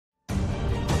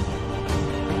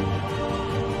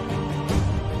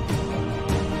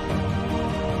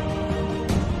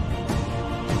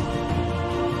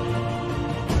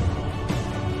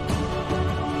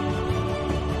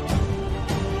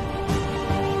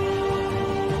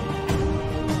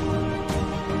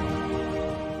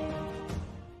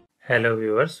Hello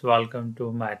viewers, welcome to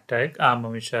MathTech. I'm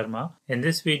Amit Sharma. In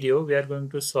this video, we are going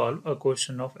to solve a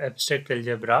question of Abstract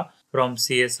Algebra from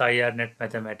CSIR NET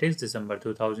Mathematics December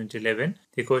 2011.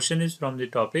 The question is from the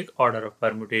topic Order of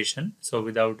Permutation. So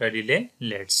without a delay,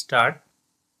 let's start.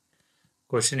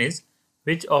 Question is,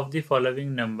 which of the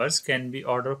following numbers can be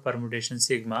order of permutation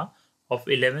sigma of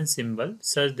 11 symbol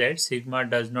such that sigma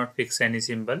does not fix any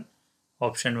symbol?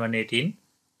 Option 1 18.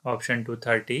 Option 2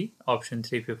 30, option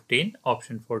 3 15,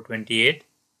 option 4 28.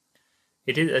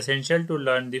 It is essential to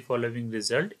learn the following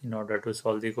result in order to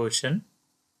solve the question.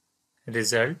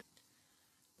 Result.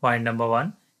 Point number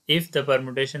 1. If the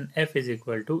permutation f is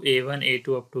equal to a1,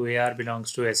 a2 up to ar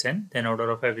belongs to Sn, then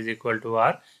order of f is equal to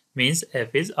r, means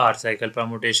f is r cycle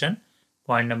permutation.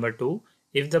 Point number 2.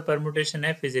 If the permutation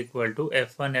f is equal to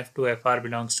f1, f2, fr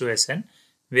belongs to Sn,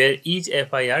 where each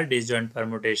FIR disjoint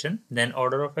permutation, then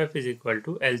order of f is equal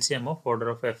to LCM of order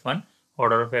of f1,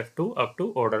 order of f2 up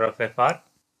to order of fr.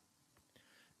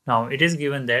 Now it is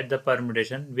given that the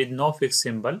permutation with no fixed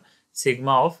symbol,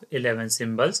 sigma of 11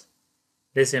 symbols.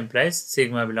 This implies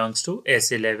sigma belongs to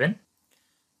S11.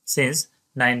 Since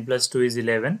 9 plus 2 is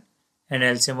 11 and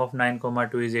LCM of 9,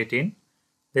 2 is 18,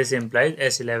 this implies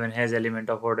S11 has element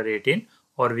of order 18,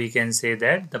 or we can say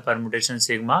that the permutation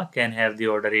sigma can have the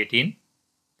order 18.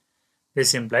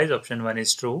 This implies option 1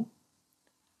 is true.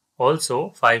 Also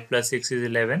 5 plus 6 is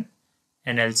 11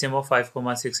 and LCM of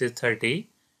 5, 6 is 30.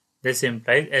 This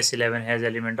implies S11 has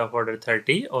element of order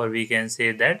 30, or we can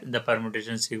say that the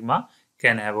permutation sigma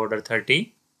can have order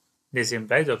 30. This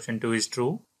implies option 2 is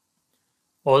true.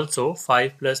 Also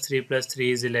 5 plus 3 plus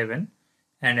 3 is 11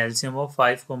 and LCM of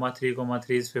 5, 3,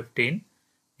 3 is 15.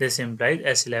 This implies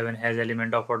S11 has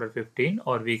element of order 15,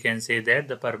 or we can say that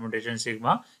the permutation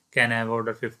sigma can have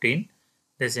order 15.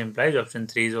 This implies option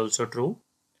 3 is also true.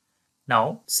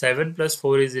 Now 7 plus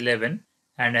 4 is 11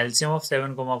 and LCM of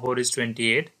 7, 4 is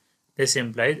 28. This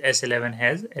implies S11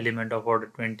 has element of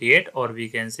order 28, or we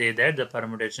can say that the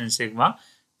permutation sigma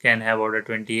can have order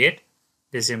 28.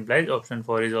 This implies option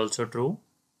 4 is also true.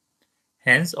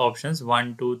 Hence options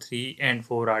 1, 2, 3 and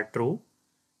 4 are true.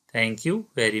 Thank you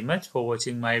very much for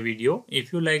watching my video.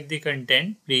 If you like the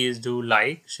content, please do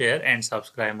like, share and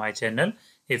subscribe my channel.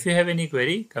 If you have any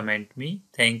query, comment me.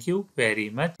 Thank you very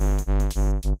much.